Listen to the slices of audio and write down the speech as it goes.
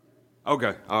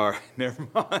Okay, all right, never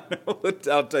mind.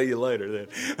 I'll tell you later then.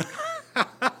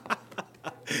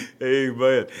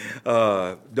 Amen.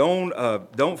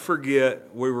 Don't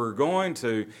forget, we were going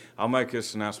to, I'll make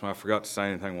this announcement. I forgot to say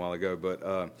anything a while ago, but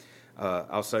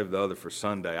I'll save the other for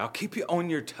Sunday. I'll keep you on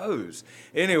your toes.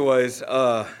 Anyways,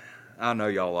 I know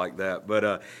y'all like that.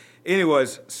 But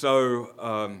anyways,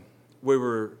 so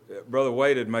Brother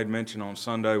Wade had made mention on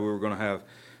Sunday we were going to have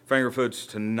finger foods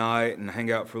tonight and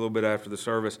hang out for a little bit after the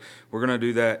service. We're going to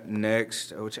do that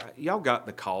next, y'all got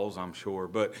the calls, I'm sure,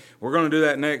 but we're going to do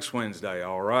that next Wednesday,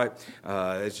 all right?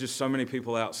 It's just so many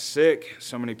people out sick,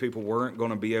 so many people weren't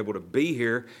going to be able to be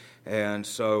here, and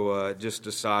so just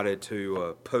decided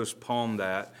to postpone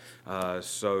that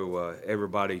so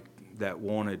everybody that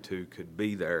wanted to could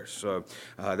be there. So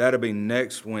that'll be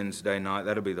next Wednesday night.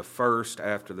 That'll be the first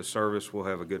after the service. We'll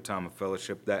have a good time of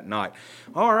fellowship that night.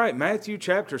 All right, Matthew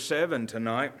chapter 7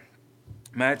 tonight.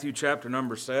 Matthew chapter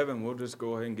number 7. We'll just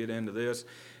go ahead and get into this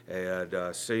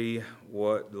and see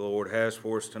what the Lord has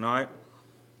for us tonight.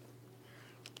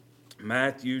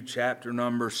 Matthew chapter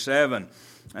number 7.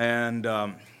 And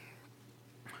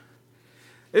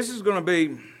this is going to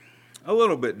be a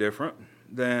little bit different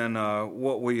than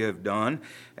what we have done,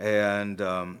 and be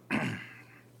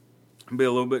a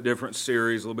little bit different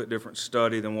series, a little bit different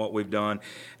study than what we've done.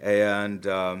 And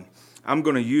I'm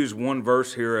going to use one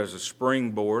verse here as a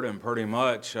springboard, and pretty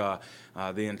much the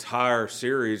entire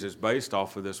series is based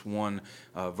off of this one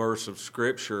verse of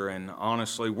Scripture. And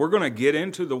honestly, we're going to get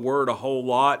into the Word a whole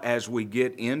lot as we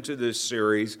get into this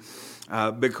series,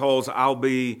 because I'll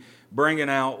be bringing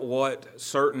out what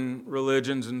certain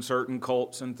religions and certain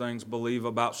cults and things believe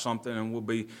about something, and we'll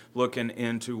be looking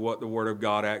into what the Word of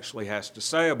God actually has to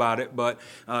say about it. But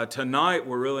tonight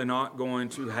we're really not going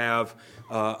to have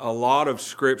a lot of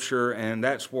Scripture, and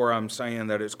that's where I'm saying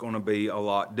that it's going to be a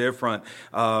lot different.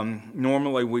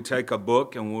 Normally we take a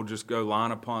book and we'll just go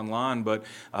line upon line, but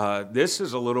this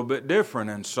is a little bit different,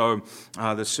 and so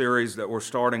the series that we're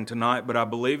starting tonight, but I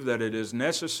believe that it is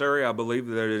necessary. I believe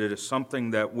that it is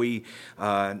something that we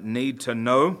need to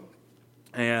know,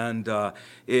 and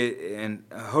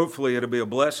hopefully it'll be a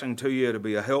blessing to you. It'll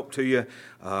be a help to you.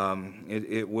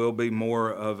 It will be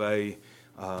more of a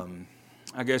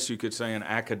I guess you could say an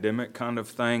academic kind of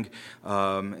thing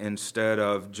instead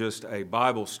of just a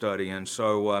Bible study. And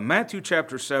so Matthew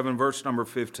chapter 7, verse number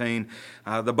 15,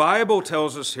 the Bible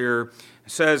tells us here,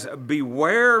 it says,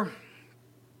 "Beware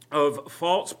of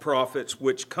false prophets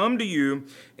which come to you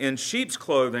in sheep's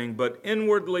clothing, but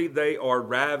inwardly they are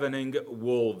ravening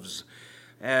wolves."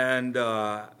 And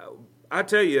I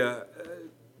tell you,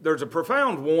 there's a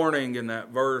profound warning in that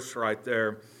verse right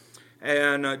there.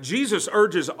 And Jesus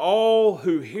urges all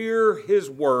who hear his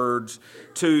words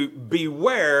to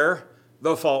beware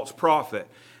the false prophet.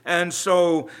 And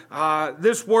so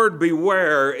this word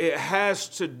beware, it has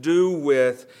to do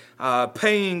with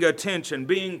paying attention,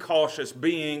 being cautious,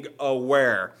 being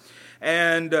aware.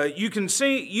 And you can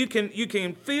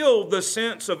feel the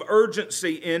sense of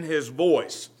urgency in his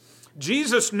voice.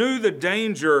 Jesus knew the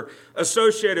danger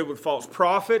associated with false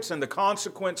prophets and the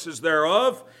consequences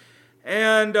thereof.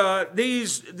 And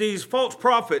these false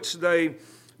prophets,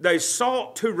 they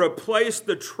sought to replace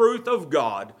the truth of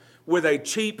God with a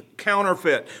cheap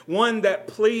counterfeit, one that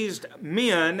pleased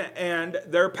men and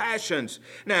their passions.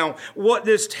 Now, what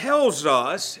this tells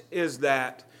us is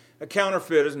that a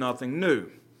counterfeit is nothing new.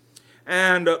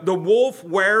 And the wolf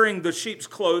wearing the sheep's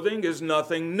clothing is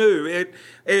nothing new.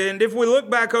 And if we look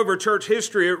back over church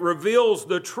history, it reveals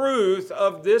the truth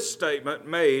of this statement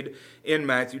made in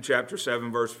Matthew chapter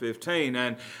 7, verse 15.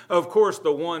 And of course,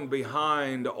 the one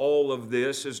behind all of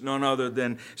this is none other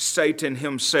than Satan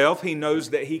himself. He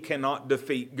knows that he cannot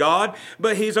defeat God,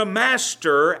 but he's a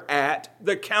master at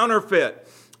the counterfeit.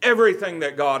 Everything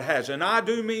that God has, and I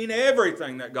do mean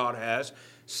everything that God has,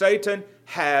 Satan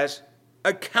has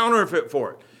a counterfeit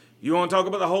for it. You want to talk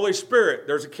about the Holy Spirit,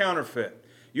 there's a counterfeit.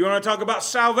 You want to talk about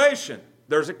salvation,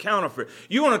 there's a counterfeit.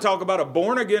 You want to talk about a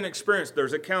born-again experience,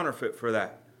 there's a counterfeit for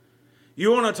that.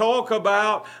 You want to talk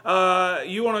about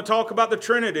the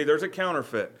Trinity, there's a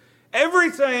counterfeit.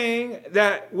 Everything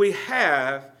that we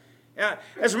have,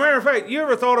 as a matter of fact, you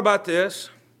ever thought about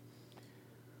this?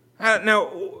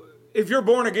 Now, if you're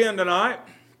born again tonight,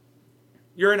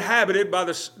 you're inhabited by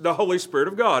the Holy Spirit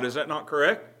of God, is that not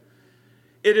correct?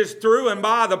 It is through and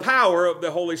by the power of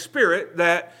the Holy Spirit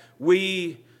that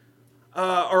we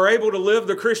are able to live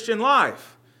the Christian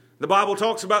life. The Bible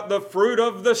talks about the fruit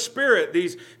of the Spirit,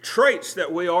 these traits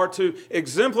that we are to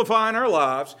exemplify in our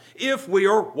lives if we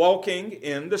are walking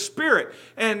in the Spirit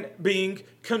and being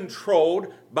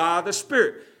controlled by the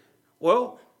Spirit.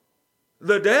 Well,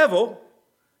 the devil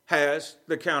has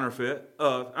the counterfeit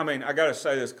of, I got to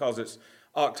say this because it's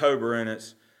October and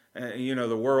it's,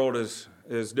 the world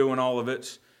is doing all of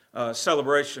its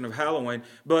celebration of Halloween.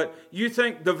 But you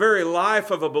think the very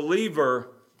life of a believer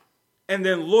and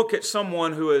then look at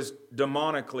someone who is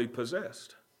demonically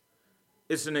possessed.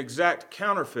 It's an exact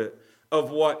counterfeit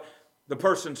of what the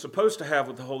person's supposed to have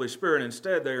with the Holy Spirit.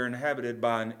 Instead, they are inhabited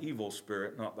by an evil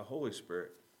spirit, not the Holy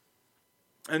Spirit.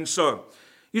 And so,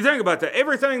 you think about that.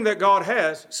 Everything that God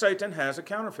has, Satan has a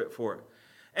counterfeit for it.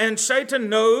 And Satan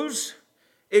knows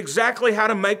exactly how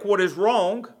to make what is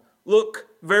wrong look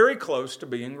very close to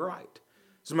being right.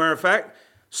 As a matter of fact,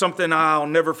 something I'll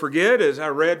never forget is I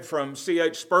read from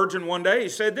C.H. Spurgeon one day. He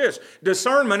said this: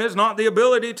 discernment is not the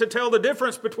ability to tell the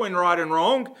difference between right and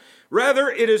wrong. Rather,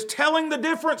 it is telling the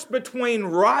difference between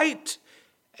right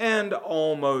and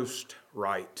almost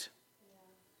right.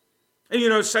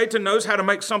 And Satan knows how to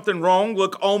make something wrong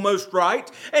look almost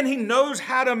right, and he knows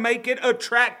how to make it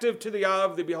attractive to the eye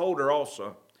of the beholder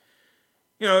also.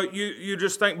 You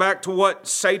just think back to what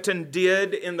Satan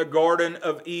did in the Garden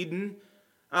of Eden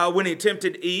when he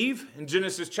tempted Eve in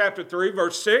Genesis chapter 3,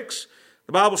 verse 6.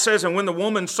 The Bible says, and when the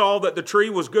woman saw that the tree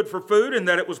was good for food and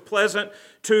that it was pleasant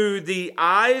to the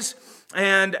eyes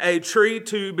and a tree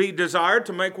to be desired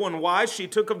to make one wise, she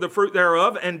took of the fruit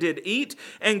thereof and did eat,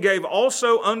 and gave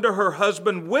also unto her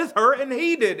husband with her, and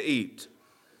he did eat.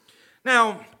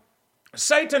 Now,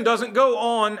 Satan doesn't go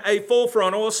on a full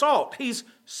frontal assault. He's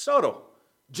subtle.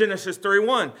 Genesis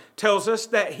 3:1 tells us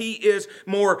that he is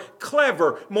more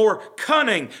clever, more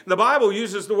cunning. The Bible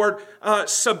uses the word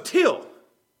subtil.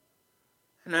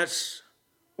 And that's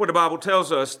what the Bible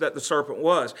tells us that the serpent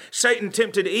was. Satan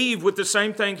tempted Eve with the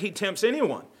same thing he tempts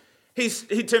anyone. He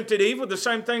tempted Eve with the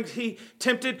same thing he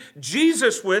tempted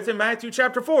Jesus with in Matthew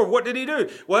chapter 4. What did he do?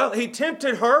 Well, he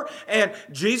tempted her and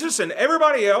Jesus and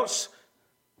everybody else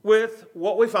with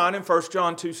what we find in 1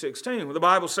 John 2:16. Where the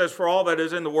Bible says, for all that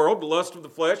is in the world, the lust of the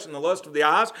flesh and the lust of the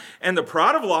eyes and the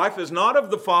pride of life is not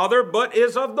of the Father, but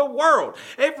is of the world.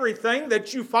 Everything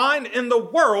that you find in the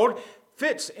world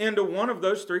fits into one of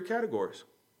those three categories.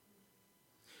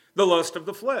 The lust of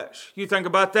the flesh. You think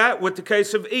about that with the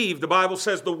case of Eve. The Bible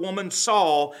says the woman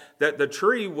saw that the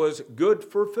tree was good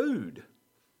for food.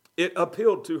 It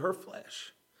appealed to her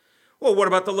flesh. Well, what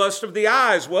about the lust of the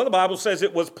eyes? Well, the Bible says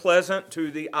it was pleasant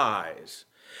to the eyes.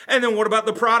 And then what about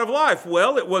the pride of life?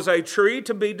 Well, it was a tree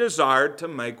to be desired to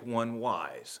make one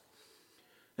wise.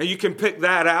 Now, you can pick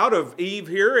that out of Eve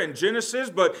here in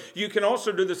Genesis, but you can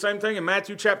also do the same thing in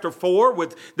Matthew chapter 4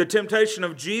 with the temptation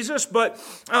of Jesus. But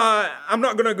I'm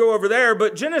not going to go over there,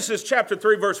 but Genesis chapter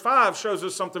 3 verse 5 shows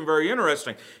us something very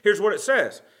interesting. Here's what it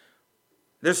says.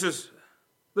 This is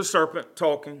the serpent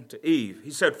talking to Eve. He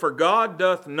said, for God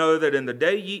doth know that in the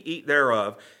day ye eat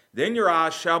thereof, then your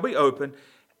eyes shall be opened,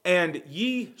 and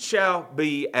ye shall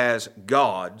be as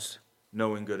gods,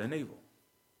 knowing good and evil.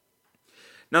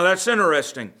 Now that's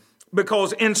interesting,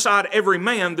 because inside every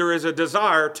man there is a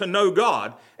desire to know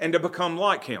God and to become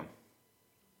like Him.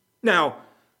 Now,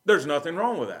 there's nothing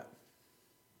wrong with that.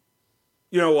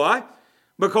 You know why?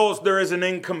 Because there is an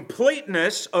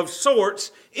incompleteness of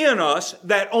sorts in us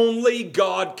that only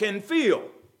God can feel.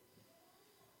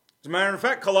 As a matter of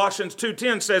fact, Colossians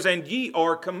 2:10 says, and ye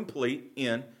are complete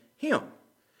in Him.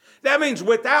 That means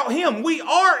without Him, we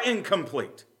are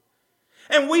incomplete.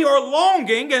 And we are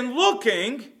longing and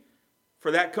looking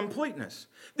for that completeness.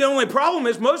 The only problem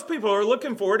is most people are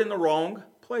looking for it in the wrong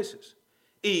places.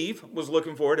 Eve was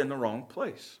looking for it in the wrong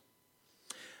place.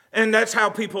 And that's how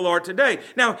people are today.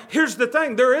 Now, here's the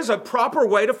thing. There is a proper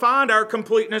way to find our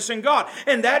completeness in God.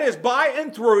 And that is by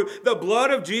and through the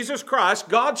blood of Jesus Christ,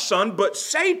 God's Son. But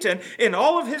Satan, in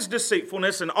all of his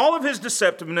deceitfulness and all of his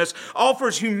deceptiveness,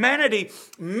 offers humanity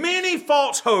many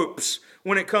false hopes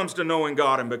when it comes to knowing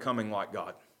God and becoming like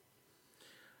God.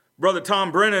 Brother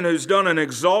Tom Brennan, who's done an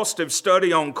exhaustive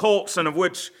study on cults, and of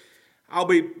which I'll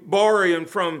be borrowing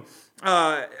from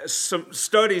some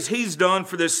studies he's done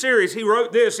for this series, he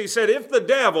wrote this. He said, if the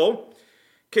devil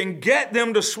can get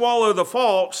them to swallow the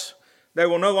false, they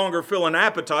will no longer feel an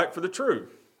appetite for the true.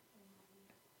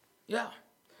 Yeah.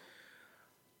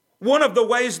 One of the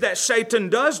ways that Satan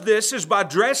does this is by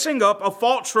dressing up a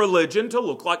false religion to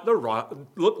look like the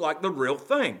real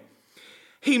thing.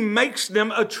 He makes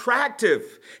them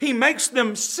attractive. He makes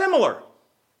them similar,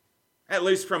 at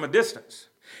least from a distance.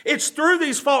 It's through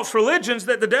these false religions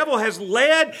that the devil has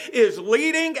led, is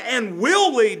leading, and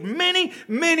will lead many,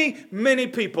 many, many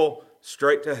people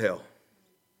straight to hell.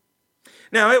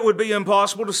 Now, it would be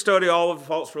impossible to study all of the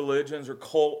false religions or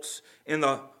cults in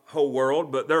the whole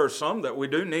world, but there are some that we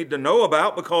do need to know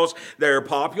about because they're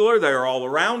popular, they're all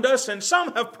around us, and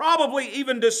some have probably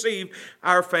even deceived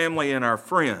our family and our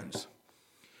friends.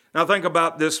 Now think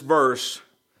about this verse.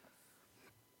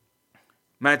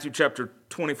 Matthew chapter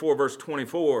 24, verse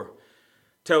 24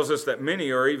 tells us that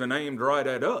many are even aimed right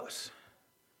at us.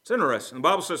 It's interesting. The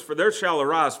Bible says, "For there shall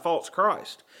arise false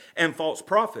Christ and false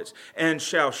prophets, and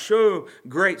shall show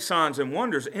great signs and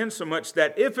wonders, insomuch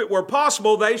that if it were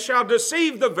possible, they shall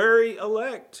deceive the very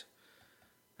elect."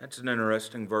 That's an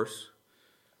interesting verse.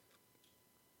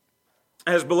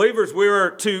 As believers, we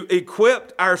are to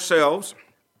equip ourselves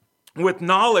with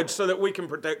knowledge so that we can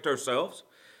protect ourselves,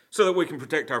 so that we can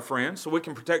protect our friends, so we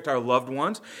can protect our loved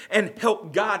ones, and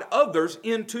help guide others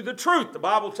into the truth. The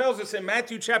Bible tells us in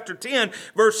Matthew chapter 10,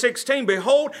 verse 16,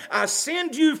 "Behold, I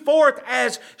send you forth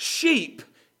as sheep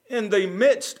in the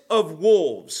midst of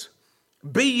wolves.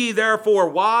 Be ye therefore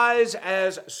wise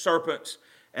as serpents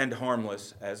and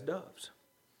harmless as doves."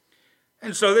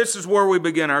 And so this is where we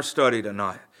begin our study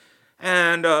tonight.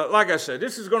 And like I said,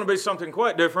 this is going to be something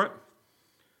quite different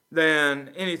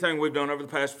than anything we've done over the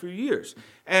past few years.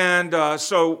 And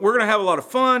so we're going to have a lot of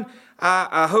fun.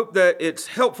 I hope that it's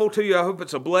helpful to you. I hope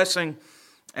it's a blessing.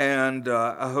 And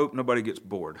I hope nobody gets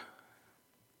bored.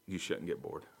 You shouldn't get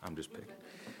bored. I'm just picking.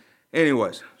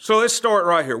 Anyways, so let's start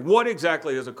right here. What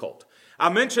exactly is a cult? I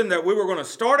mentioned that we were going to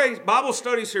start a Bible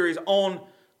study series on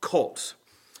cults.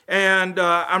 And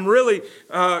I'm really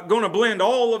going to blend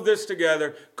all of this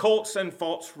together, cults and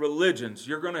false religions.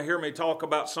 You're going to hear me talk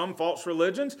about some false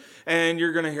religions, and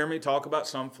you're going to hear me talk about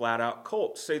some flat-out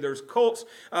cults. See, there's cults.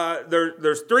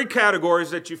 There's three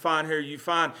categories that you find here. You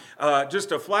find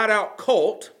just a flat-out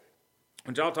cult,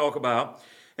 which I'll talk about.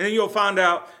 And then you'll find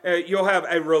out you'll have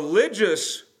a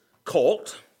religious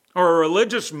cult or a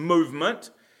religious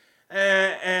movement.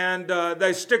 And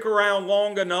they stick around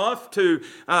long enough to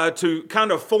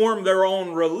kind of form their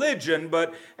own religion,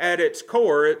 but at its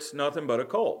core, it's nothing but a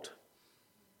cult.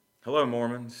 Hello,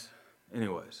 Mormons.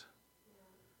 Anyways,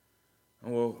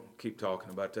 we'll keep talking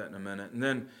about that in a minute. And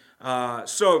then,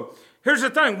 so here's the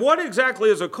thing. What exactly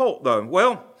is a cult, though?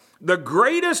 Well, the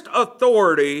greatest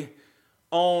authority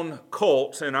on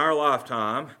cults in our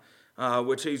lifetime,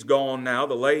 which he's gone now,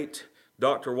 the late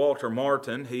Dr. Walter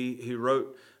Martin, he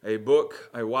wrote a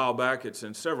book a while back. It's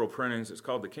in several printings. It's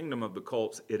called The Kingdom of the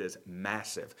Cults. It is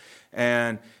massive.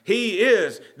 And he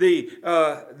is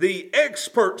the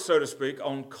expert, so to speak,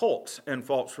 on cults and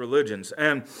false religions.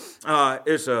 And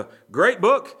it's a great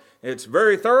book. It's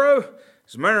very thorough.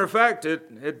 As a matter of fact,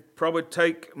 it'd probably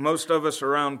take most of us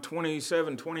around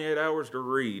 27, 28 hours to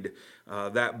read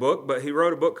that book. But he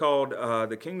wrote a book called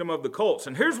The Kingdom of the Cults.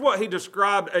 And here's what he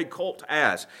described a cult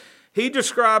as. He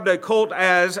described a cult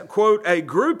as, quote, "a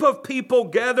group of people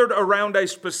gathered around a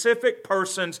specific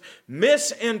person's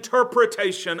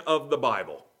misinterpretation of the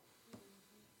Bible."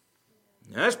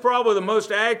 Now, that's probably the most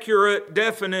accurate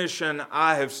definition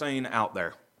I have seen out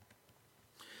there.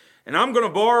 And I'm going to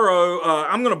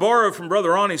borrow from Brother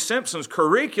Ronnie Simpson's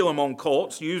curriculum on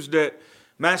cults used at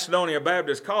Macedonia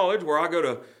Baptist College, where I go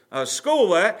to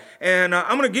school at. And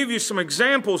I'm going to give you some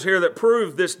examples here that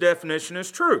prove this definition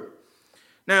is true.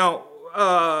 Now,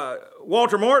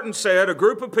 Walter Martin said a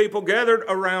group of people gathered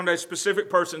around a specific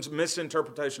person's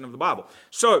misinterpretation of the Bible.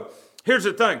 So, here's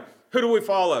the thing. Who do we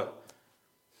follow?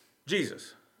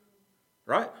 Jesus.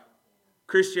 Right?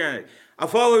 Christianity. I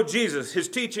follow Jesus. His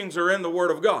teachings are in the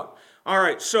Word of God. All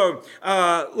right, so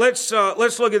let's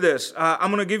look at this.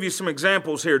 I'm going to give you some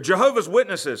examples here. Jehovah's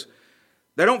Witnesses,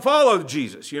 they don't follow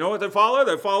Jesus. You know what they follow?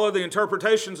 They follow the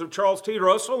interpretations of Charles T.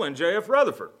 Russell and J.F.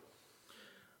 Rutherford.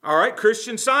 All right,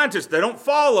 Christian Scientists, they don't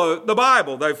follow the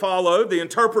Bible. They follow the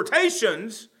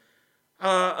interpretations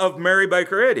of Mary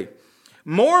Baker Eddy.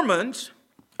 Mormons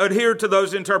adhere to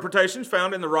those interpretations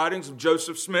found in the writings of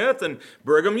Joseph Smith and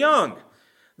Brigham Young.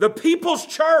 The People's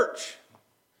Church,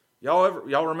 y'all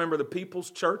remember the People's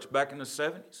Church back in the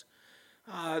 70s?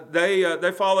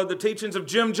 They followed the teachings of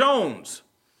Jim Jones.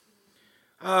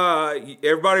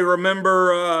 Everybody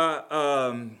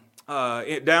remember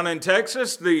down in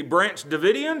Texas, the Branch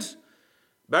Davidians,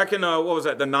 back in, the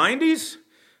 90s?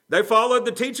 They followed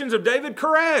the teachings of David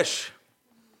Koresh.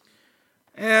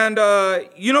 And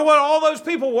you know what all those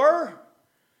people were?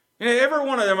 And every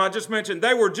one of them I just mentioned,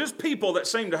 they were just people that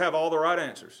seemed to have all the right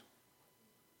answers.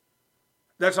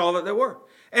 That's all that they were.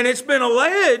 And it's been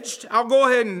alleged, I'll go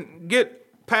ahead and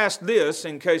get past this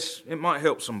in case it might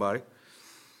help somebody.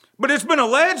 But it's been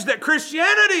alleged that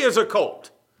Christianity is a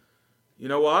cult. You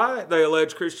know why they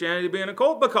allege Christianity being a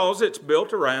cult? Because it's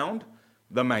built around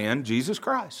the man, Jesus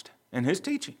Christ, and his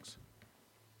teachings.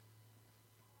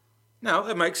 Now,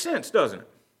 that makes sense, doesn't it?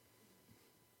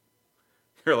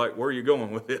 You're like, where are you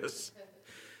going with this?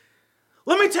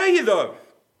 Let me tell you though,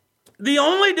 the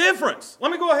only difference,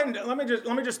 let me go ahead and let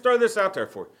me just throw this out there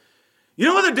for you. You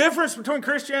know what the difference between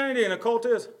Christianity and a cult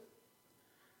is?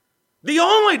 The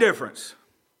only difference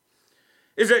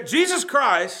is that Jesus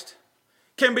Christ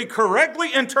can be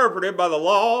correctly interpreted by the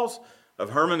laws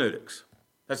of hermeneutics.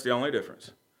 That's the only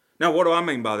difference. Now, what do I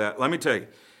mean by that? Let me tell you.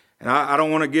 And I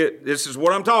don't want to this is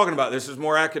what I'm talking about. This is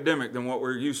more academic than what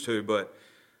we're used to, but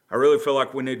I really feel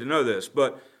like we need to know this.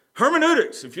 But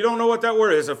hermeneutics, if you don't know what that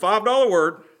word is, a $5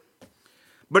 word,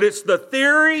 but it's the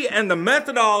theory and the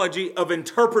methodology of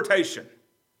interpretation.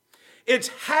 It's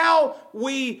how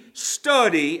we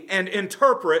study and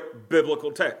interpret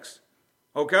biblical texts.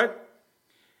 Okay?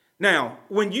 Now,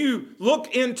 when you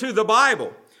look into the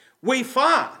Bible, we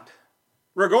find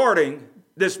regarding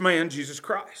this man, Jesus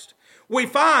Christ, we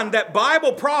find that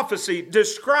Bible prophecy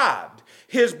described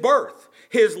his birth,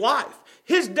 his life,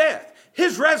 his death,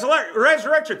 his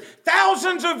resurrection,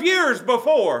 thousands of years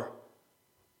before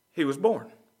he was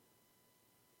born.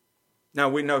 Now,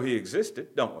 we know he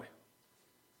existed, don't we?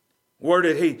 Where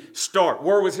did he start?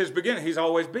 Where was his beginning? He's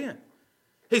always been.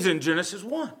 He's in Genesis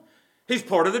 1. He's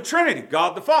part of the Trinity,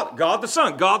 God the Father, God the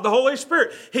Son, God the Holy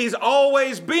Spirit. He's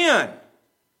always been.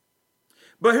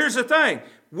 But here's the thing.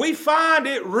 We find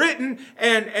it written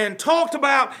and talked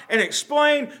about and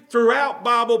explained throughout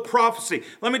Bible prophecy.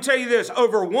 Let me tell you this.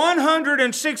 Over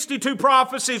 162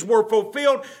 prophecies were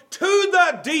fulfilled to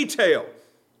the detail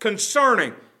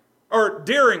concerning or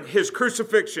during his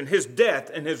crucifixion, his death,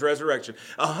 and his resurrection.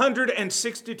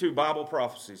 162 Bible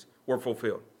prophecies were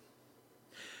fulfilled.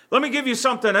 Let me give you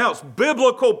something else.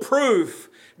 Biblical proof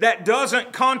that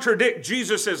doesn't contradict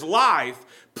Jesus' life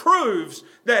proves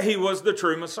that he was the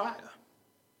true Messiah.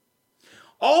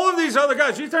 All of these other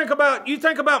guys, you think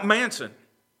about Manson.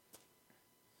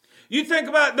 You think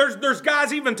about, there's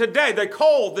guys even today, they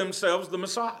call themselves the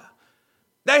Messiah.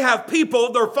 They have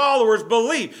people, their followers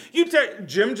believe. You take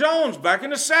Jim Jones back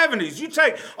in the 70s. You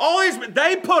take all these,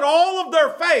 they put all of their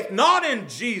faith not in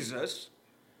Jesus,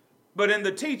 but in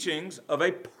the teachings of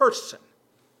a person,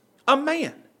 a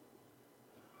man.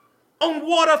 On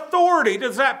what authority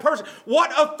does that person,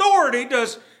 what authority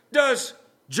does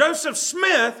Joseph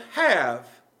Smith have?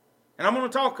 And I'm going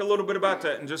to talk a little bit about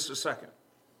that in just a second.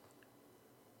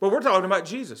 But we're talking about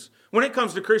Jesus. When it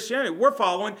comes to Christianity, we're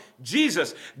following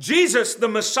Jesus. Jesus, the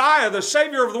Messiah, the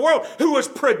Savior of the world, who was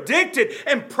predicted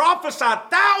and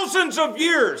prophesied thousands of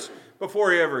years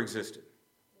before he ever existed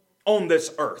on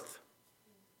this earth.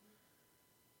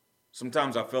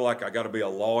 Sometimes I feel like I got to be a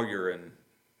lawyer and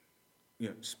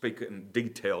speak in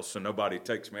detail so nobody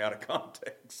takes me out of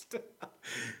context.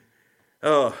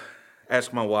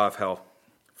 Ask my wife how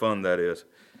fun that is.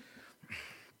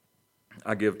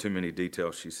 I give too many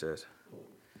details, she says.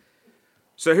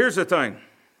 So here's the thing.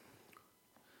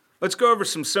 Let's go over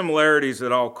some similarities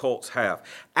that all cults have.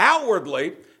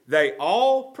 Outwardly, they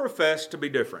all profess to be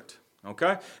different.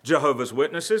 Okay? Jehovah's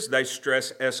Witnesses, they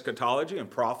stress eschatology and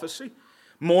prophecy.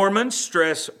 Mormons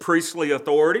stress priestly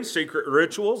authority, secret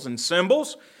rituals, and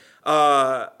symbols.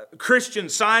 Christian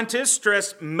scientists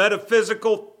stress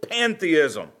metaphysical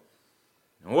pantheism.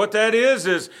 And what that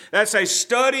is that's a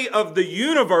study of the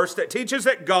universe that teaches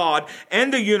that God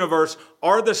and the universe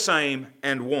are the same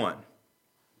and one.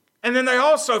 And then they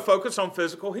also focus on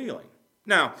physical healing.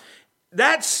 Now,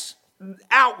 that's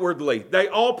outwardly. They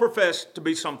all profess to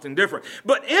be something different.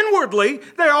 But inwardly,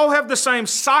 they all have the same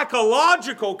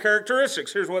psychological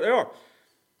characteristics. Here's what they are.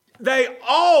 They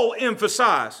all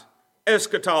emphasize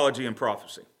eschatology and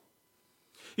prophecy.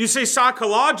 You see,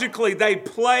 psychologically, they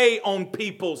play on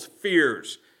people's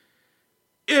fears.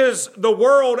 Is the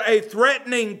world a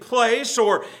threatening place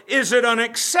or is it an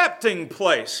accepting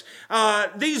place?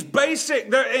 These basic,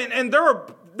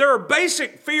 there are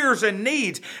basic fears and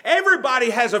needs.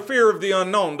 Everybody has a fear of the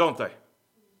unknown, don't they?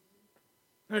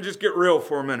 Let me just get real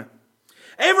for a minute.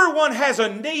 Everyone has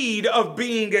a need of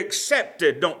being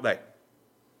accepted, don't they?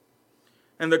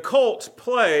 And the cults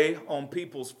play on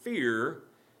people's fear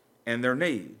and their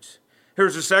needs.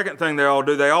 Here's the second thing they all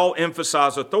do. They all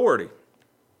emphasize authority.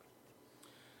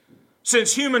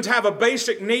 Since humans have a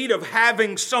basic need of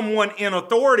having someone in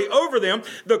authority over them,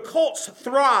 the cults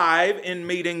thrive in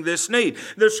meeting this need.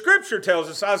 The scripture tells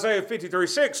us, Isaiah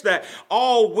 53:6, that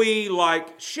all we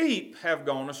like sheep have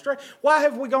gone astray. Why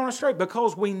have we gone astray?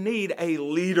 Because we need a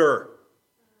leader.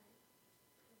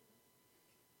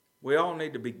 We all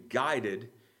need to be guided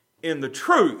in the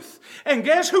truth. And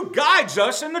guess who guides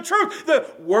us in the truth? The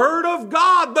Word of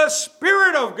God, the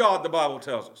Spirit of God, the Bible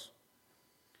tells us.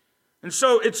 And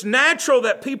so it's natural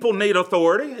that people need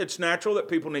authority. It's natural that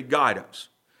people need guidance.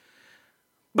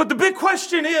 But the big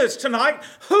question is tonight,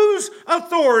 whose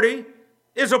authority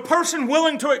is a person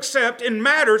willing to accept in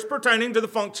matters pertaining to the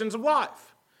functions of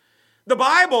life? The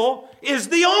Bible is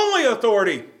the only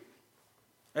authority.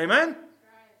 Amen?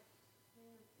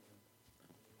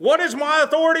 What is my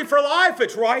authority for life?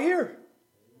 It's right here.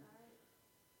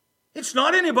 It's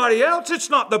not anybody else. It's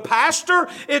not the pastor.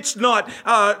 It's not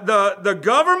the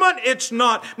government. It's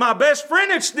not my best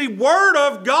friend. It's the Word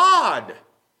of God.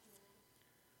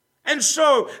 And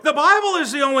so the Bible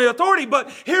is the only authority.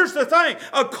 But here's the thing.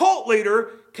 A cult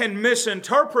leader can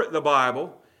misinterpret the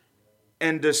Bible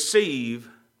and deceive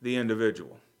the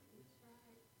individual.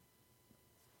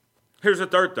 Here's the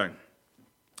third thing.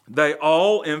 They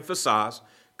all emphasize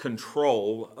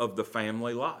control of the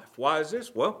family life. Why is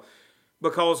this? Well,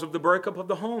 because of the breakup of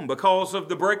the home, because of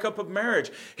the breakup of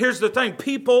marriage. Here's the thing.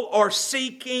 People are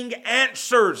seeking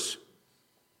answers.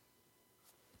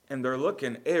 And they're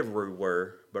looking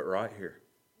everywhere but right here.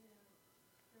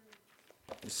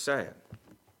 It's sad.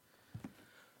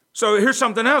 So here's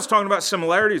something else talking about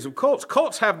similarities of cults.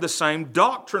 Cults have the same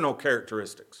doctrinal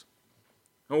characteristics.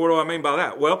 And what do I mean by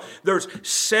that? Well, there's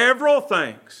several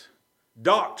things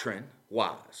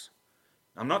doctrine-wise.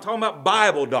 I'm not talking about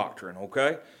Bible doctrine,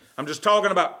 okay? I'm just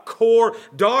talking about core.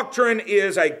 Doctrine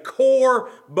is a core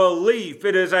belief.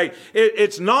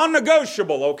 It's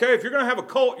non-negotiable, okay? If you're going to have a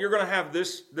cult, you're going to have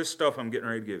this stuff I'm getting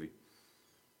ready to give you.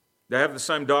 They have the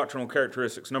same doctrinal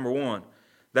characteristics. Number one,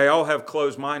 they all have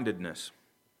closed-mindedness.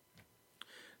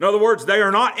 In other words, they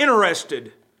are not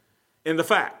interested in the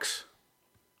facts.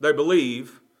 They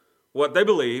believe what they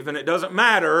believe, and it doesn't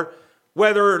matter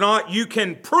whether or not you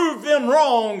can prove them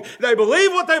wrong. They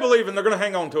believe what they believe, and they're going to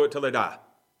hang on to it till they die.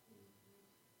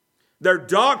 Their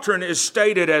doctrine is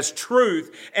stated as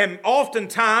truth, and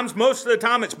oftentimes, most of the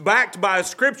time, it's backed by a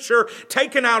scripture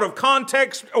taken out of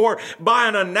context or by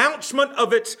an announcement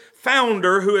of its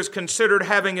founder who is considered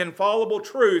having infallible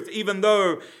truth, even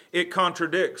though it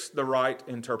contradicts the right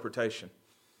interpretation.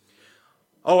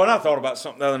 Oh, and I thought about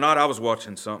something the other night. I was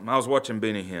watching something. I was watching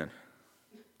Benny Hinn.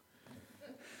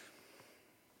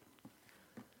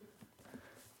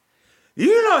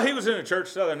 You know, he was in a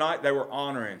church the other night. They were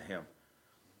honoring him.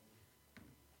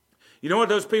 You know what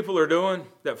those people are doing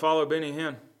that follow Benny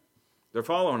Hinn? They're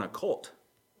following a cult.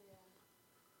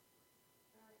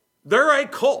 They're a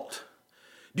cult.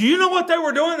 Do you know what they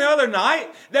were doing the other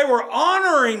night? They were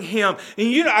honoring him.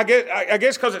 And you know, I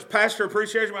guess because it's Pastor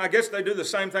Appreciation, I guess they do the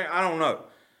same thing. I don't know.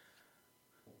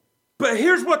 But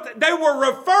here's what they were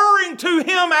referring to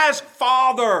him as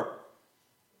Father.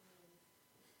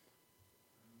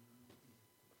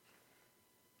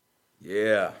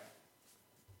 Yeah.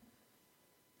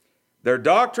 Their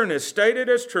doctrine is stated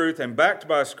as truth and backed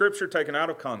by a scripture taken out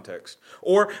of context,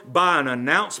 or by an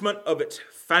announcement of its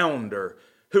founder,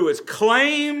 who is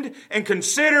claimed and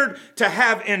considered to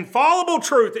have infallible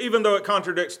truth, even though it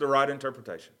contradicts the right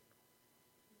interpretation.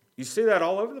 You see that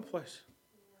all over the place.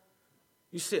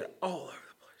 You see it all over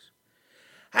the place.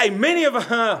 Hey, many of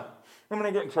I'm going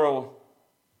to get in trouble.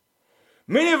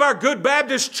 Many of our good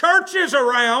Baptist churches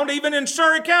around, even in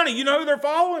Surry County, you know who they're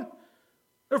following?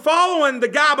 They're following the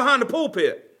guy behind the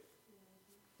pulpit.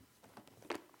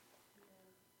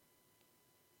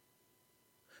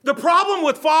 The problem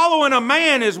with following a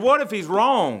man is, what if he's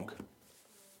wrong?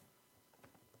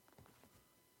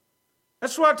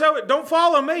 That's why I tell you, don't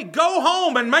follow me. Go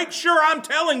home and make sure I'm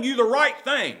telling you the right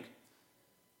thing.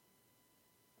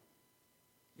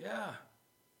 Yeah.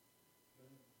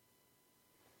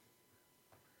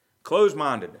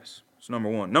 Closed-mindedness is number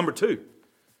one. Number two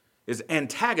is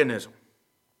antagonism.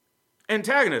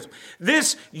 Antagonism.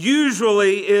 This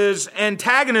usually is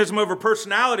antagonism over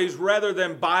personalities rather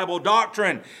than Bible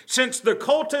doctrine, since the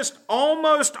cultist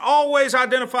almost always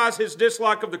identifies his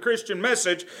dislike of the Christian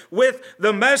message with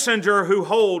the messenger who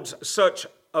holds such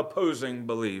opposing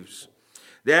beliefs.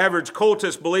 The average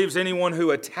cultist believes anyone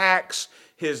who attacks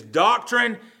his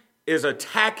doctrine is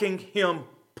attacking him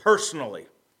personally.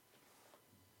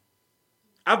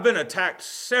 I've been attacked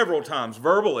several times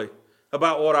verbally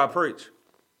about what I preach.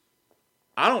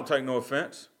 I don't take no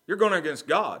offense. You're going against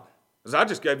God, because I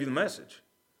just gave you the message.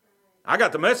 I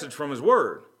got the message from His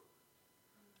Word.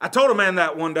 I told a man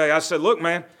that one day. I said, look,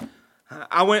 man,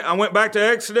 I went back to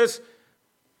Exodus,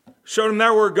 showed him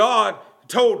there where God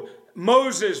told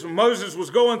Moses, when Moses was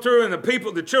going through, and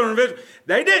the children of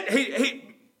Israel,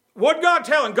 what God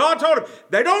telling? God told him,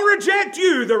 they don't reject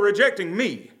you, they're rejecting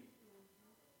me.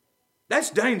 That's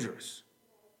dangerous.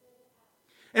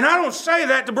 And I don't say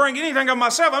that to bring anything of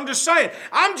myself. I'm just saying,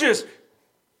 I'm just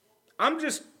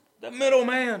the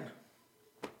middleman.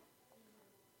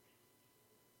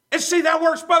 And And see, that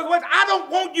works both ways. I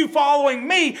don't want you following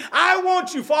me. I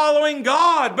want you following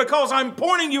God because I'm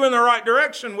pointing you in the right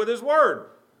direction with His Word.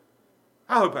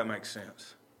 I hope that makes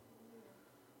sense.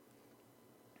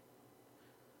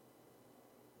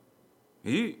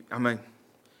 You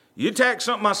attack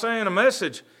something I say in a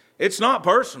message, it's not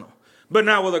personal. But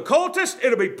now with a cultist,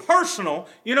 it'll be personal.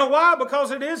 You know why? Because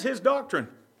it is his doctrine.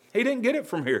 He didn't get it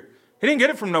from here. He didn't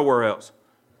get it from nowhere else.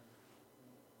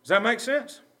 Does that make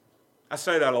sense? I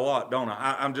say that a lot, don't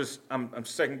I? I'm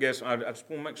second guessing. I just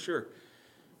want to make sure. If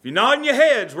you're nodding your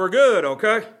heads, we're good,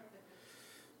 okay?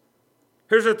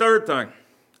 Here's the third thing.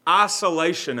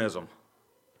 Isolationism.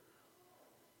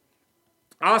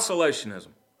 Isolationism.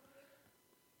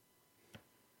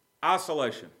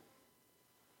 Isolation.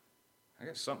 I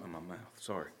got something in my mouth.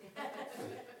 Sorry.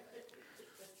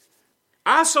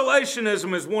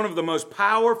 Isolationism is one of the most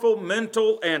powerful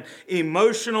mental and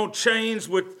emotional chains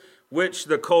with which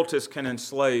the cultist can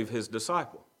enslave his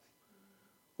disciple.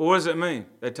 Well, what does it mean?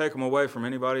 They take them away from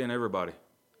anybody and everybody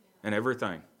and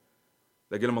everything.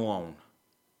 They get them alone.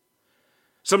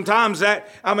 Sometimes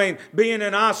being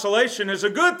in isolation is a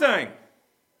good thing.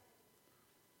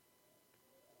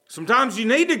 Sometimes you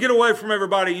need to get away from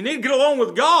everybody. You need to get along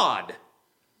with God.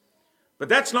 But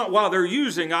that's not why they're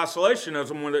using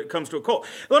isolationism when it comes to a cult.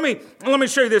 Let me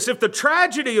show you this. If the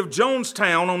tragedy of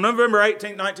Jonestown on November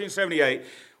 18, 1978,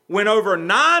 when over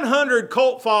 900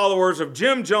 cult followers of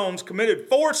Jim Jones committed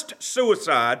forced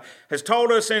suicide, has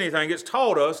taught us anything, it's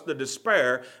taught us the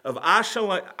despair of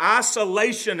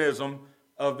isolationism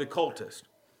of the cultist.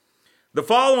 The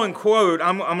following quote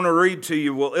I'm going to read to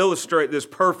you will illustrate this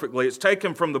perfectly. It's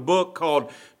taken from the book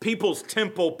called People's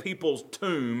Temple, People's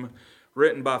Tomb,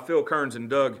 written by Phil Kearns and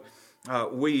Doug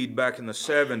Weed back in the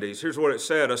 70s. Here's what it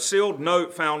said. A sealed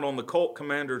note found on the cult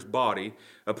commander's body,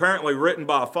 apparently written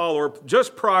by a follower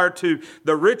just prior to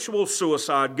the ritual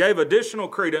suicide, gave additional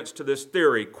credence to this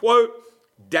theory. Quote,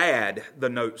 Dad, the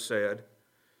note said.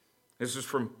 This is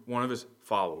from one of his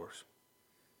followers.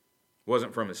 It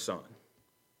wasn't from his son.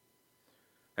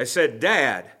 They said,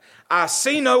 Dad, I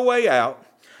see no way out.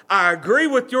 I agree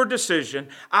with your decision.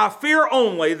 I fear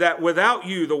only that without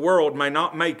you, the world may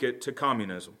not make it to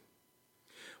communism.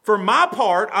 For my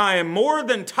part, I am more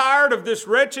than tired of this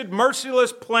wretched,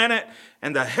 merciless planet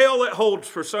and the hell it holds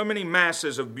for so many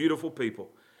masses of beautiful people.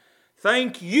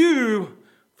 Thank you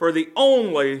for the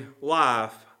only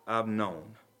life I've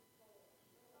known.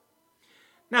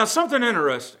 Now, something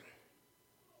interesting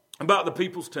about the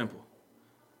People's Temple.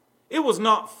 It was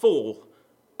not full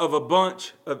of a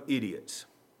bunch of idiots.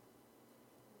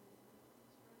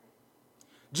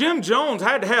 Jim Jones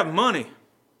had to have money.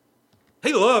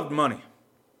 He loved money.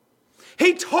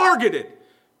 He targeted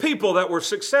people that were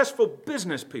successful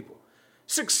business people,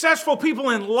 successful people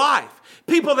in life,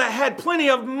 people that had plenty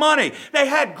of money. They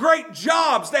had great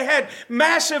jobs. They had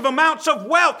massive amounts of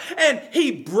wealth. And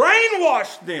he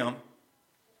brainwashed them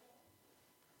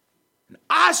and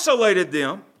isolated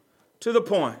them to the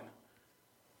point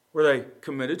where they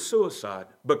committed suicide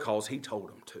because he told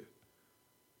them to.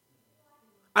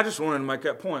 I just wanted to make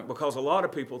that point because a lot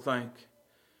of people think,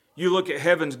 you look at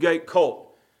Heaven's Gate cult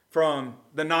from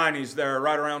the 90s there,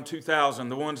 right around 2000,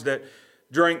 the ones that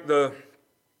drank the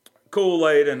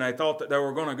Kool-Aid and they thought that they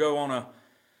were going to go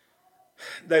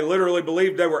they literally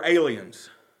believed they were aliens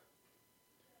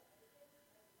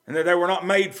and that they were not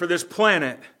made for this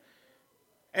planet.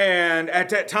 And at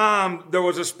that time, there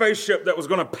was a spaceship that was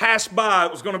going to pass by.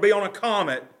 It was going to be on a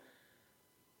comet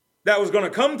that was going to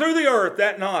come through the earth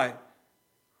that night.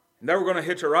 And they were going to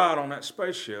hitch a ride on that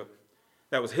spaceship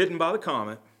that was hidden by the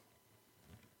comet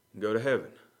and go to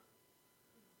heaven.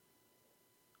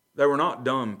 They were not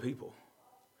dumb people.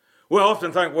 We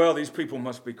often think, well, these people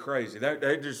must be crazy.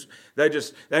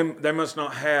 They must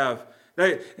not have,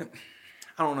 I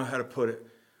don't know how to put it.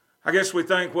 I guess we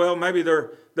think, well, maybe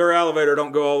their elevator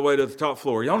don't go all the way to the top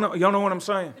floor. Y'all know what I'm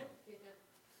saying?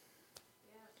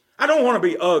 I don't want to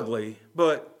be ugly,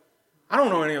 but I don't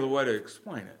know any other way to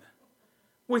explain it.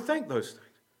 We think those things.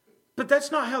 But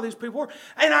that's not how these people work.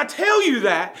 And I tell you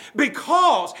that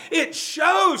because it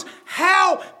shows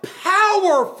how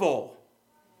powerful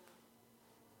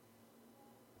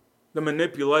the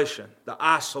manipulation, the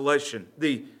isolation,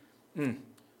 Let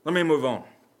me move on.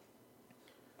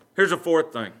 Here's a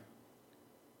fourth thing.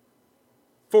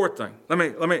 Fourth thing. Let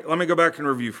me go back and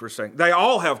review for a second. They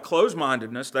all have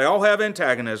closed-mindedness. They all have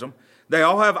antagonism. They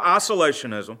all have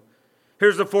isolationism.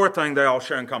 Here's the fourth thing they all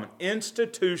share in common.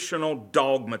 Institutional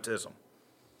dogmatism.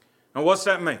 Now, what's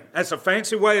that mean? That's a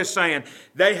fancy way of saying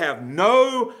they have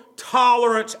no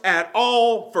tolerance at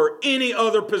all for any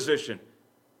other position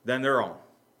than their own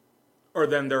or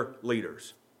than their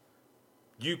leaders.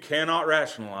 You cannot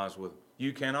rationalize with them.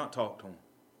 You cannot talk to them.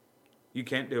 You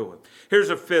can't deal with them. Here's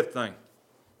a fifth thing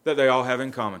that they all have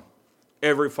in common.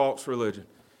 Every false religion.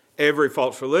 Every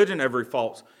false religion, every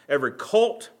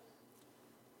cult,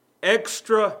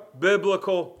 extra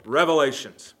biblical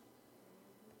revelations.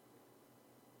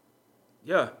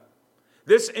 Yeah.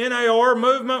 This NAR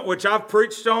movement, which I've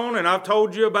preached on and I've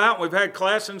told you about, we've had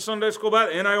class in Sunday school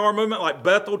about the NAR movement, like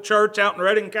Bethel Church out in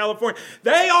Redding, California.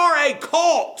 They are a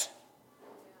cult.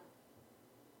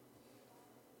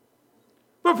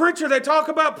 But preacher, they talk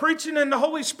about preaching in the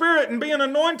Holy Spirit and being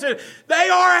anointed. They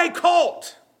are a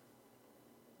cult.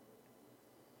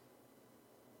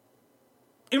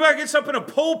 Anybody gets up in a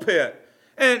pulpit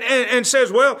and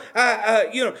says, well,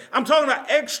 I'm talking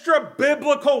about extra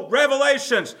biblical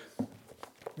revelations.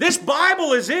 This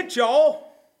Bible is it, y'all.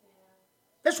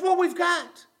 That's what we've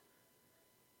got.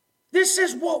 This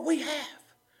is what we have.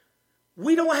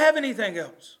 We don't have anything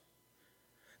else.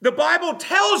 The Bible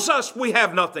tells us we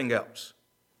have nothing else.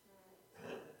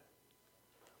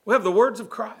 We have the words of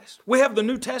Christ. We have the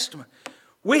New Testament.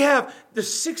 We have the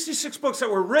 66 books that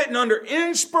were written under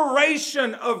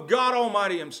inspiration of God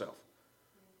Almighty Himself.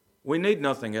 We need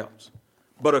nothing else.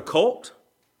 But a cult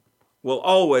will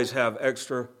always have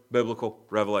extra biblical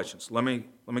revelations. Let me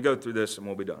go through this and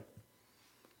we'll be done.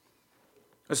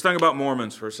 Let's think about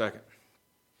Mormons for a second.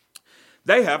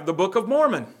 They have the Book of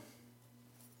Mormon.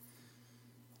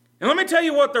 And let me tell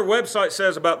you what their website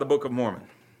says about the Book of Mormon.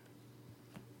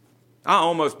 I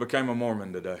almost became a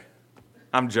Mormon today.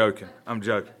 I'm joking.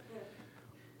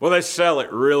 Well, they sell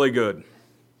it really good.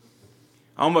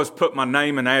 I almost put my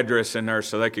name and address in there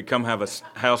so they could come have a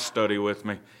house study with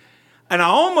me. And I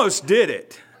almost did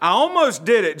it.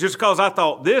 Just because I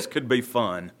thought this could be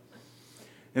fun.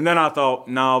 And then I thought,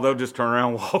 no, they'll just turn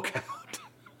around and walk out.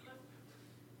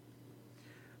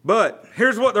 But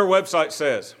here's what their website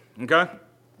says, okay?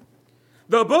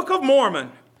 The Book of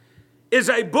Mormon is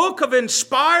a book of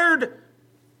inspired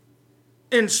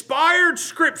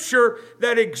scripture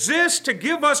that exists to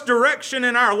give us direction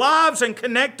in our lives and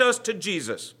connect us to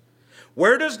Jesus.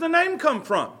 Where does the name come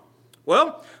from?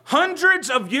 Well, hundreds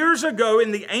of years ago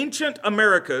in the ancient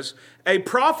Americas, a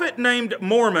prophet named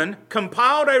Mormon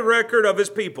compiled a record of his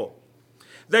people.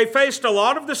 They faced a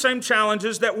lot of the same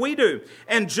challenges that we do.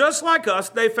 And just like us,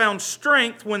 they found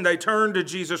strength when they turned to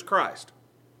Jesus Christ.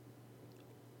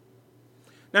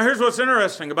 Now, here's what's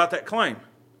interesting about that claim.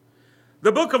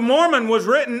 The Book of Mormon was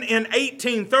written in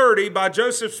 1830 by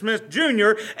Joseph Smith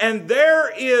Jr., and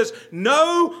there is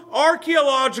no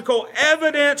archaeological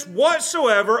evidence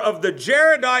whatsoever of the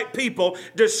Jaredite people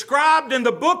described in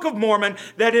the Book of Mormon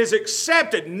that is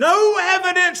accepted. No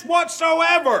evidence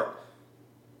whatsoever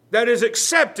that is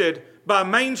accepted by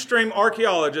mainstream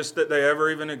archaeologists that they ever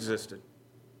even existed.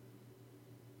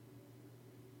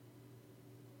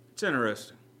 It's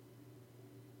interesting.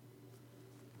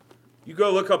 You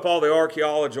go look up all the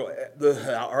archaeological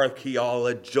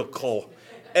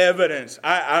evidence.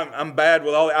 I'm bad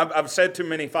with all. I've said too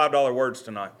many $5 words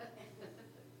tonight.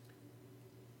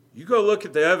 You go look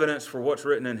at the evidence for what's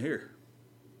written in here.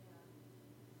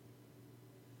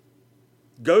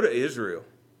 Go to Israel.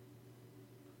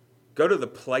 Go to the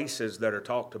places that are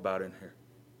talked about in here.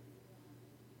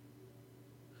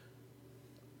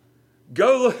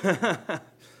 Go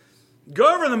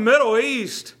over in the Middle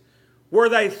East, where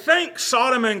they think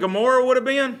Sodom and Gomorrah would have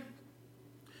been.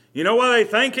 You know why they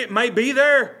think it may be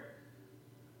there?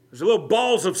 There's little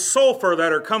balls of sulfur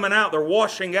that are coming out. They're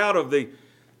washing out of the...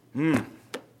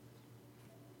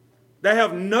 They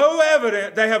have no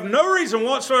evidence, they have no reason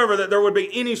whatsoever that there would be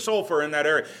any sulfur in that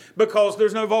area, because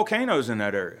there's no volcanoes in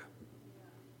that area.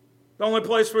 The only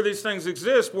place where these things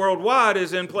exist worldwide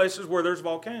is in places where there's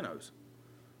volcanoes.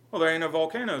 Well, there ain't no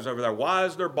volcanoes over there. Why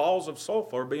is there balls of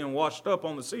sulfur being washed up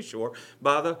on the seashore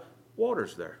by the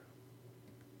waters there?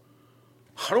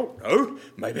 I don't know.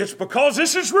 Maybe it's because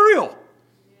this is real.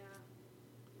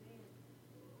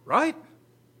 Right?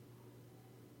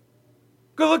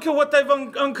 Go look at what they've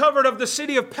uncovered of the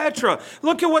city of Petra.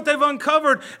 Look at what they've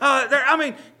uncovered.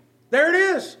 There it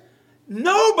is.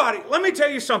 Nobody, let me tell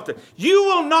you something. You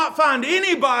will not find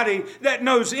anybody that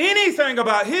knows anything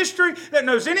about history, that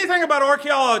knows anything about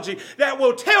archaeology, that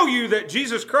will tell you that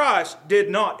Jesus Christ did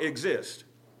not exist.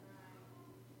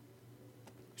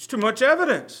 There's too much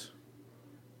evidence.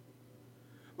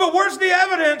 But where's the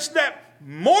evidence that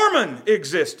Mormon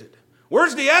existed?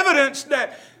 Where's the evidence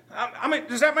that,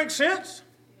 does that make sense?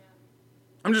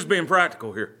 I'm just being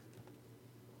practical here.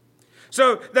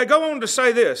 So they go on to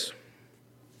say this.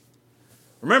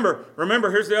 Remember,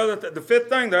 here's the fifth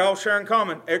thing they all share in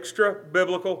common: extra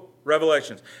biblical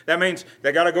revelations. That means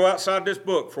they got to go outside this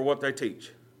book for what they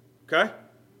teach. Okay?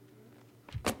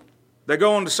 They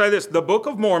go on to say this: the Book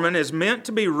of Mormon is meant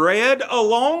to be read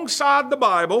alongside the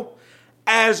Bible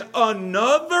as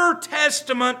another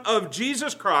testament of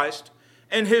Jesus Christ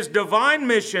and His divine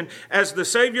mission as the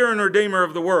Savior and Redeemer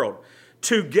of the world.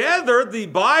 Together, the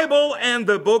Bible and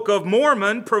the Book of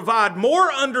Mormon provide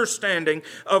more understanding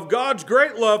of God's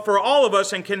great love for all of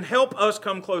us and can help us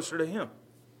come closer to Him.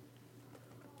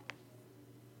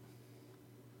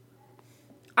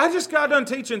 I just got done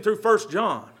teaching through 1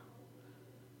 John.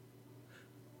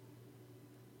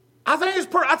 I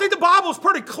think the Bible's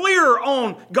pretty clear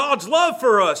on God's love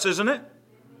for us, isn't it?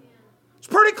 It's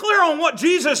pretty clear on what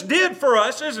Jesus did for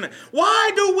us, isn't it?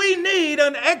 Why do we need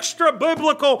an extra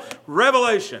biblical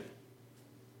revelation?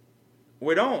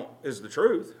 We don't, is the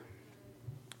truth.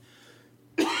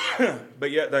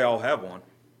 But yet they all have one.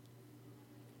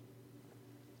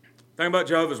 Think about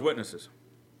Jehovah's Witnesses.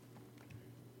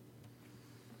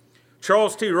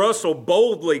 Charles T. Russell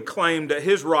boldly claimed that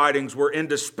his writings were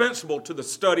indispensable to the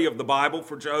study of the Bible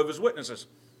for Jehovah's Witnesses,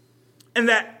 and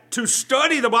that to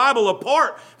study the Bible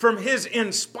apart from his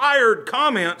inspired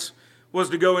comments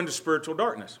was to go into spiritual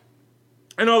darkness.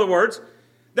 In other words,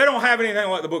 they don't have anything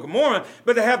like the Book of Mormon,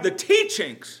 but they have the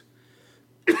teachings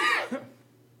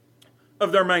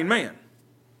of their main man.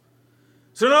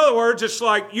 So in other words, it's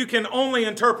like you can only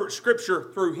interpret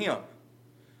Scripture through him.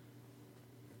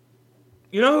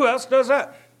 You know who else does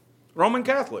that? Roman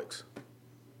Catholics.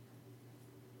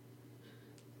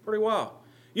 Pretty wild.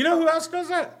 You know who else does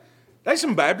that? There's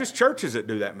some Baptist churches that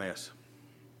do that mess.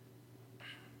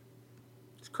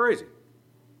 It's crazy.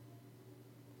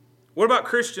 What about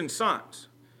Christian Science?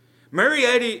 Mary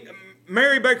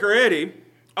Baker Eddy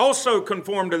also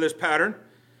conformed to this pattern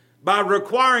by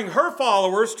requiring her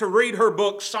followers to read her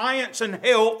book, Science and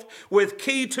Health with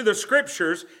Key to the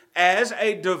Scriptures, as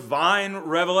a divine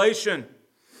revelation.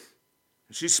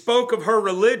 She spoke of her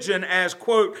religion as,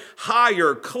 quote,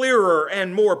 higher, clearer,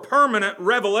 and more permanent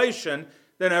revelation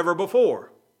than ever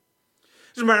before.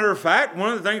 As a matter of fact,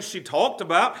 one of the things she talked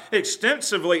about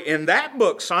extensively in that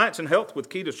book, Science and Health with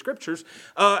Key to Scriptures,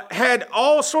 had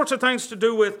all sorts of things to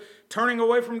do with turning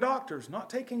away from doctors, not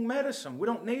taking medicine. We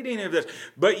don't need any of this.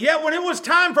 But yet when it was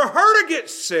time for her to get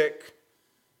sick,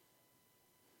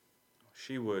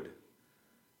 she would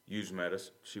use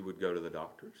medicine. She would go to the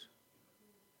doctors.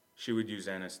 She would use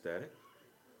anesthetic.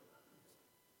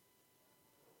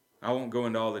 I won't go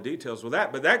into all the details with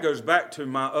that, but that goes back to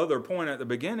my other point at the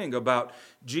beginning about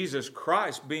Jesus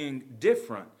Christ being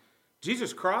different.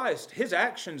 Jesus Christ, His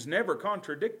actions never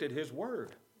contradicted His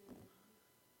word.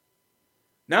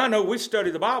 Now I know we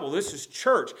study the Bible. This is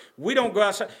church. We don't go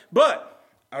outside. But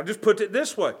I'll just put it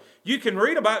this way. You can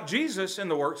read about Jesus in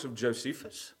the works of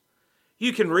Josephus.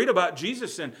 You can read about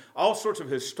Jesus in all sorts of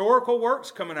historical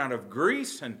works coming out of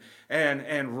Greece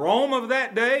and Rome of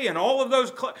that day and all of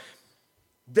those.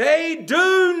 They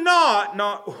do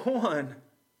not one,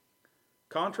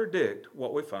 contradict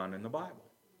what we find in the Bible.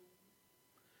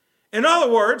 In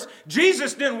other words,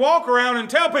 Jesus didn't walk around and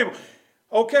tell people,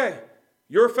 okay,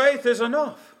 your faith is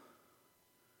enough.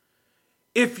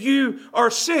 If you are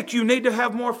sick, you need to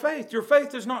have more faith. Your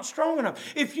faith is not strong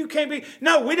enough. If you can't be...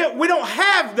 No, we don't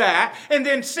have that and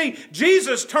then see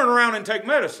Jesus turn around and take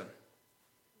medicine.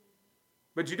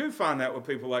 But you do find that with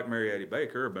people like Mary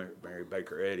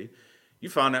Baker Eddy. You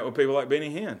find that with people like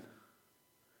Benny Hinn.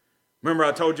 Remember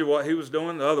I told you what he was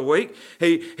doing the other week?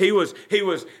 He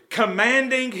was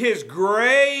commanding his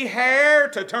gray hair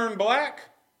to turn black.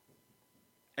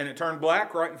 And it turned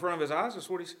black right in front of his eyes. That's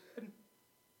what he said.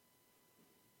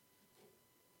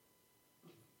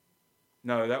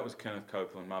 No, that was Kenneth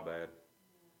Copeland. My bad.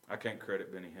 I can't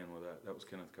credit Benny Hinn with that. That was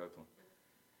Kenneth Copeland.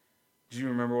 Do you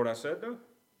remember what I said, though?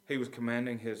 He was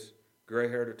commanding his gray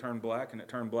hair to turn black, and it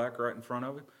turned black right in front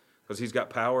of him because he's got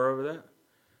power over that.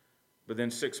 But then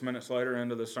 6 minutes later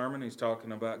into the sermon, he's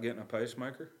talking about getting a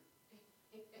pacemaker.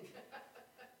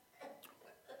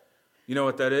 You know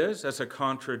what that is? That's a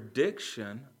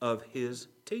contradiction of his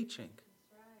teaching.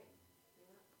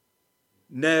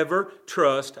 Never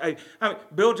trust.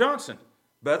 Bill Johnson,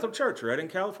 Bethel Church, Redding,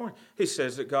 California. He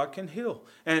says that God can heal,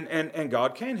 and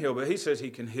God can heal, but he says He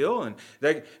can heal. And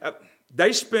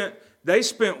they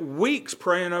spent weeks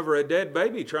praying over a dead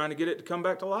baby, trying to get it to come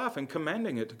back to life and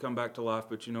commanding it to come back to life.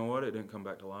 But you know what? It didn't come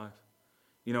back to life.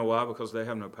 You know why? Because they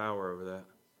have no power over that.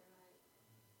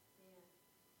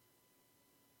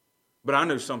 But I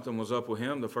knew something was up with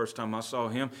him the first time I saw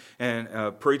him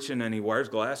and preaching, and he wears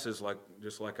glasses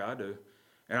just like I do.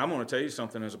 And I'm going to tell you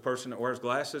something, as a person that wears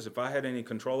glasses, if I had any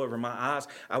control over my eyes,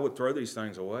 I would throw these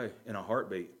things away in a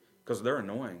heartbeat because they're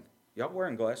annoying. Y'all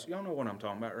wearing glasses, y'all know what I'm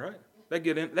talking about, right? They're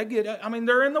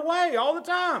in the way all the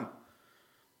time.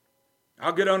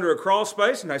 I'll get under a crawl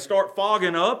space and they start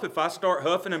fogging up if I start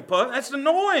huffing and puffing. That's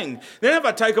annoying. Then if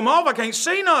I take them off, I can't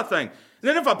see nothing. And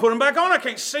then if I put them back on, I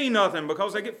can't see nothing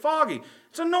because they get foggy.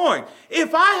 It's annoying.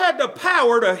 If I had the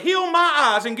power to heal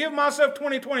my eyes and give myself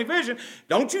 20/20 vision,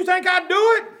 don't you think I'd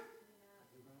do it?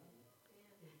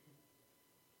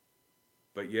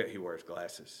 But yet he wears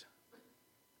glasses.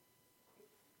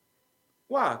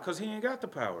 Why? Because he ain't got the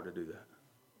power to do that.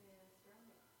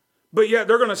 But yet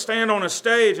they're going to stand on a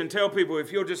stage and tell people,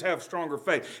 if you'll just have stronger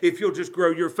faith, if you'll just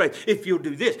grow your faith, if you'll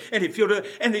do this, and if you'll do that.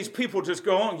 And these people just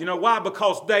go on. You know why?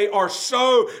 Because they are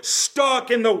so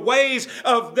stuck in the ways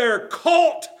of their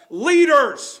cult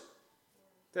leaders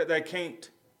that they can't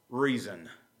reason.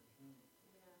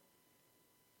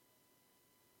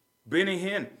 Benny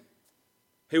Hinn,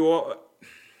 he will.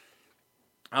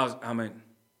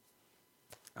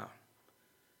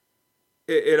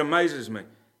 It amazes me.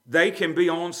 They can be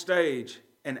on stage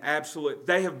and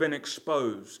they have been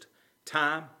exposed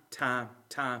time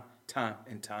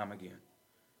and time again.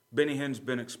 Benny Hinn's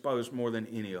been exposed more than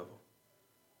any of them.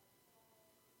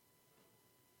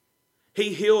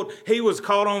 He was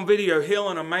caught on video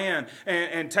healing a man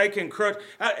and taking crutch.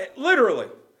 Literally,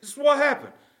 this is what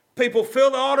happened. People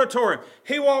filled the auditorium.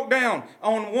 He walked down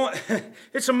on one.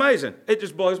 It's amazing. It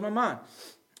just blows my mind.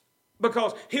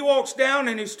 Because he walks down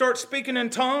and he starts speaking in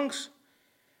tongues.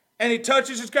 And he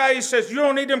touches this guy. He says, you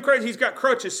don't need them crutches. He's got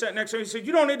crutches sitting next to him. He said,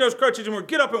 you don't need those crutches anymore.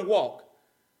 Get up and walk.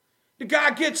 The guy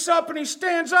gets up and he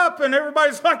stands up. And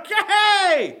everybody's like,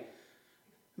 hey!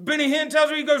 Benny Hinn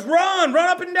tells me, he goes, run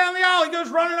up and down the aisle. He goes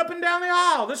running up and down the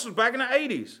aisle. This was back in the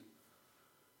 80s.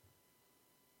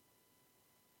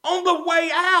 On the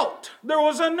way out, there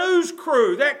was a news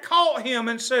crew that caught him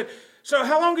and said, so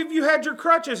how long have you had your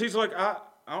crutches? He's like, I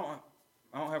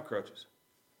don't have crutches.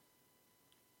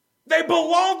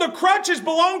 The crutches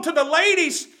belong to the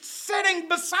lady sitting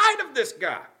beside of this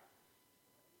guy.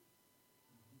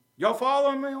 Y'all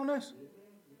following me on this?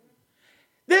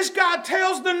 This guy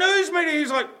tells the news media,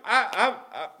 he's like,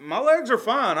 my legs are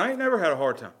fine. I ain't never had a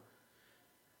hard time.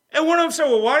 And one of them said,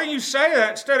 well, why didn't you say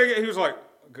that? Instead of, he was like,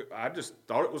 I just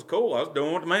thought it was cool. I was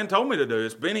doing what the man told me to do.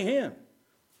 It's Benny Hinn.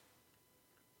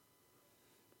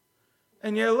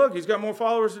 And yeah, look, he's got more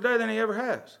followers today than he ever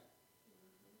has.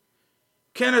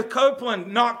 Kenneth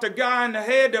Copeland knocked a guy in the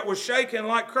head that was shaking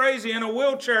like crazy in a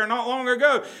wheelchair not long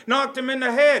ago. Knocked him in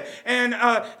the head and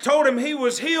told him he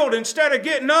was healed. Instead of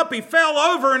getting up, he fell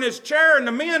over in his chair and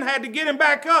the men had to get him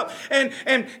back up. And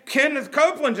Kenneth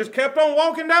Copeland just kept on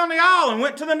walking down the aisle and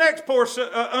went to the next poor,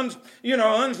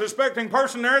 unsuspecting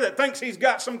person there that thinks he's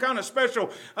got some kind of special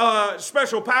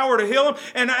power to heal him.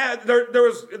 And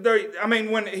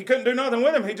when he couldn't do nothing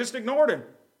with him, he just ignored him.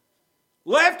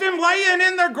 Left him laying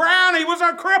in the ground. He was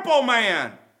a cripple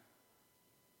man.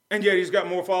 And yet he's got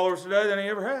more followers today than he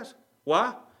ever has.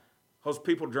 Why? Because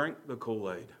people drink the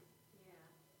Kool-Aid.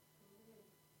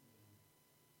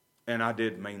 And I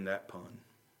did mean that pun.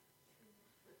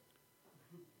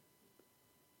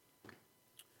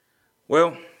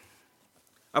 Well,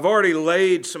 I've already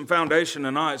laid some foundation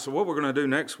tonight, so what we're going to do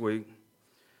next week,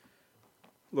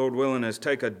 Lord willing, is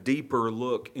take a deeper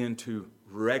look into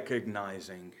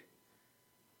recognizing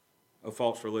a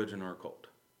false religion or a cult.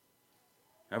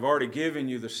 I've already given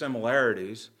you the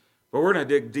similarities, but we're going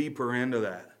to dig deeper into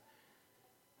that.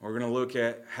 We're going to look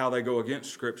at how they go against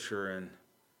Scripture, and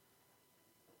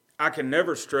I can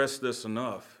never stress this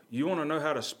enough. You want to know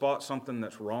how to spot something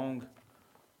that's wrong?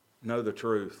 Know the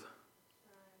truth.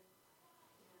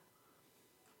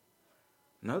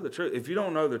 Know the truth. If you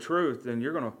don't know the truth, then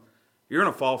you're going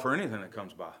to fall for anything that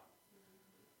comes by.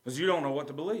 Because you don't know what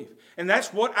to believe. And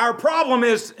that's what our problem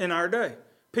is in our day.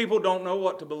 People don't know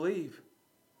what to believe.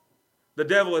 The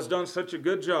devil has done such a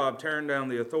good job tearing down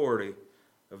the authority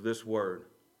of this word.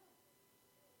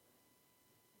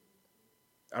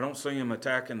 I don't see him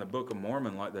attacking the Book of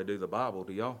Mormon like they do the Bible,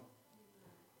 do y'all?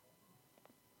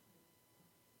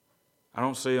 I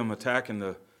don't see him attacking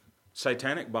the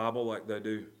Satanic Bible like they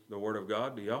do the Word of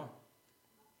God, do y'all?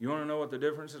 You want to know what the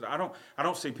difference is? I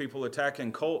don't see people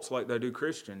attacking cults like they do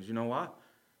Christians. You know why?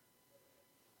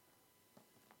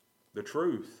 The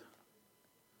truth.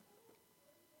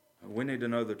 We need to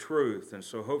know the truth. And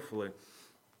so hopefully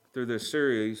through this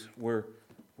series we'll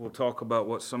talk about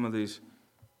what some of these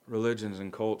religions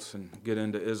and cults and get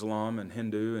into Islam and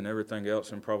Hindu and everything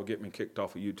else and probably get me kicked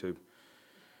off of YouTube.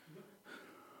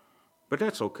 But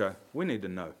that's okay. We need to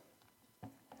know.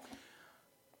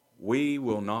 We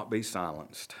will not be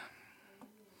silenced.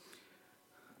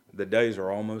 The days are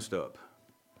almost up.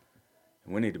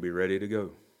 And we need to be ready to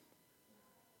go.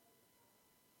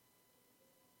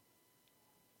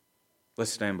 Let's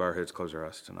stand by our heads, close our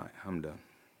eyes tonight. I'm done.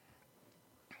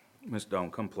 Miss Dawn,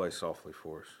 come play softly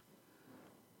for us.